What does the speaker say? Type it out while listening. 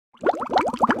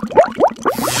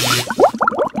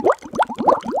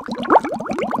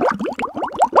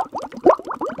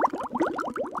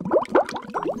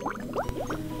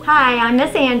Hi, I'm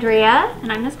Miss Andrea.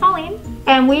 And I'm Miss Pauline.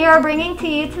 And we are bringing to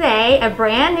you today a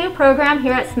brand new program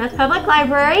here at Smith Public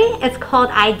Library. It's called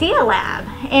Idea Lab.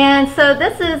 And so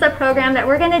this is a program that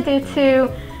we're going to do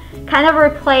to kind of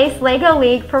replace Lego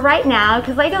League for right now,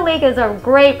 because Lego League is a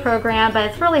great program, but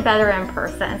it's really better in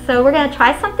person. So we're going to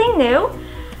try something new.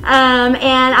 And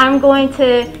I'm going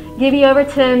to give you over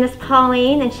to Miss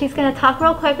Pauline, and she's going to talk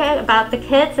real quick about the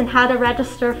kits and how to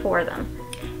register for them.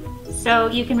 So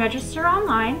you can register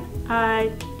online.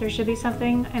 There should be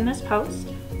something in this post.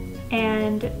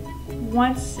 And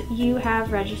once you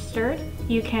have registered,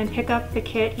 you can pick up the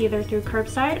kit either through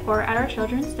curbside or at our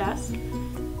children's desk.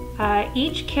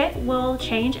 Each kit will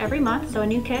change every month, so a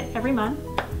new kit every month.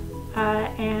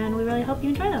 And we really hope you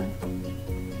enjoy them.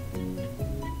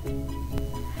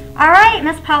 All right,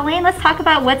 Miss Pauline, let's talk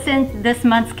about what's in this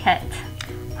month's kit.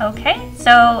 Okay,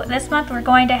 so this month we're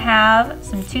going to have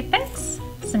some toothpicks,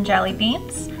 some jelly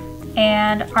beans,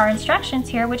 and our instructions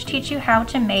here, which teach you how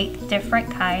to make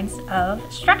different kinds of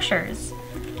structures.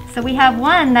 So we have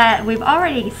one that we've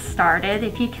already started.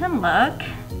 If you can look,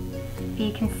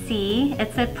 you can see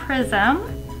it's a prism,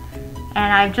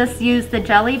 and I've just used the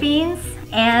jelly beans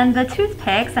and the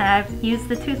toothpicks, and I've used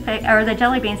the the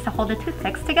jelly beans to hold the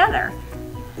toothpicks together.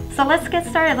 So let's get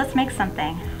started. Let's make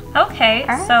something. Okay,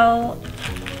 right. So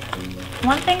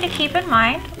one thing to keep in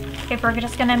mind, if we're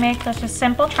just going to make just a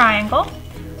simple triangle,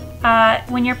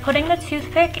 when you're putting the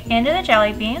toothpick into the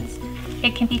jelly beans,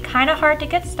 it can be kind of hard to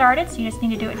get started, so you just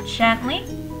need to do it gently.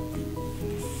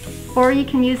 Or you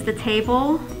can use the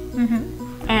table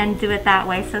and do it that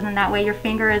way, so then that way your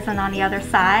finger isn't on the other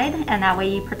side, and that way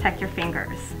you protect your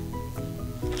fingers.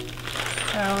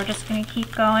 So we're just going to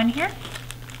keep going here.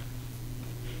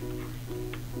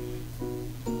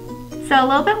 So a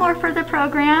little bit more for the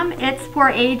program. It's for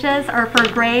ages, or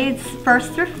for grades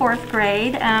 1st through 4th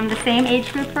grade, the same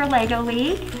age group for Lego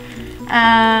League.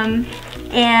 And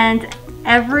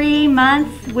every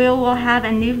month we will have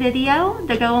a new video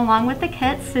to go along with the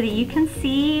kits so that you can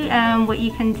see what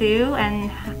you can do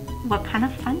and what kind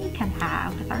of fun you can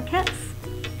have with our kits.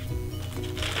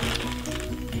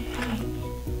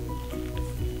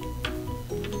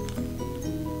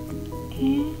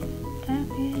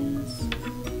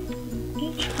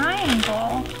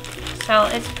 Triangle. So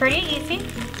it's pretty easy.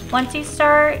 Once you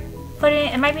start putting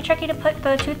it might be tricky to put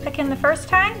the toothpick in the first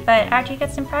time, but after you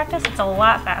get some practice, it's a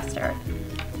lot faster.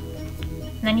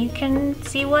 And then you can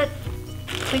see what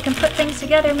we can put things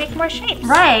together and make more shapes.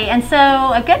 Right, and so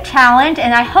a good challenge,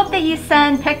 and I hope that you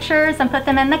send pictures and put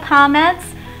them in the comments.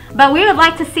 But we would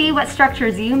like to see what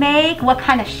structures you make, what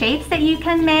kind of shapes that you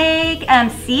can make,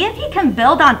 see if you can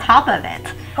build on top of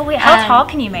it. Oh wait, how tall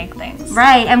can you make things?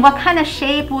 Right, and what kind of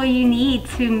shape will you need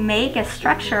to make a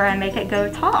structure and make it go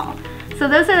tall? So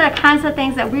those are the kinds of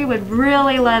things that we would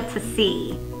really love to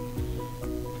see.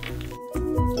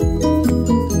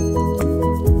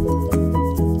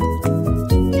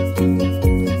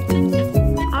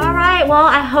 Well,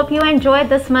 I hope you enjoyed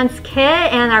this month's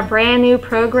kit and our brand new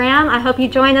program. I hope you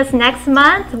join us next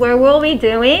month where we'll be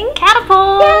doing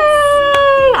catapults.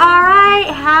 Yay! All right,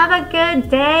 have a good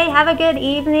day, have a good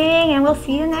evening, and we'll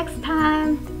see you next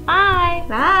time. Bye.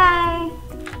 Bye.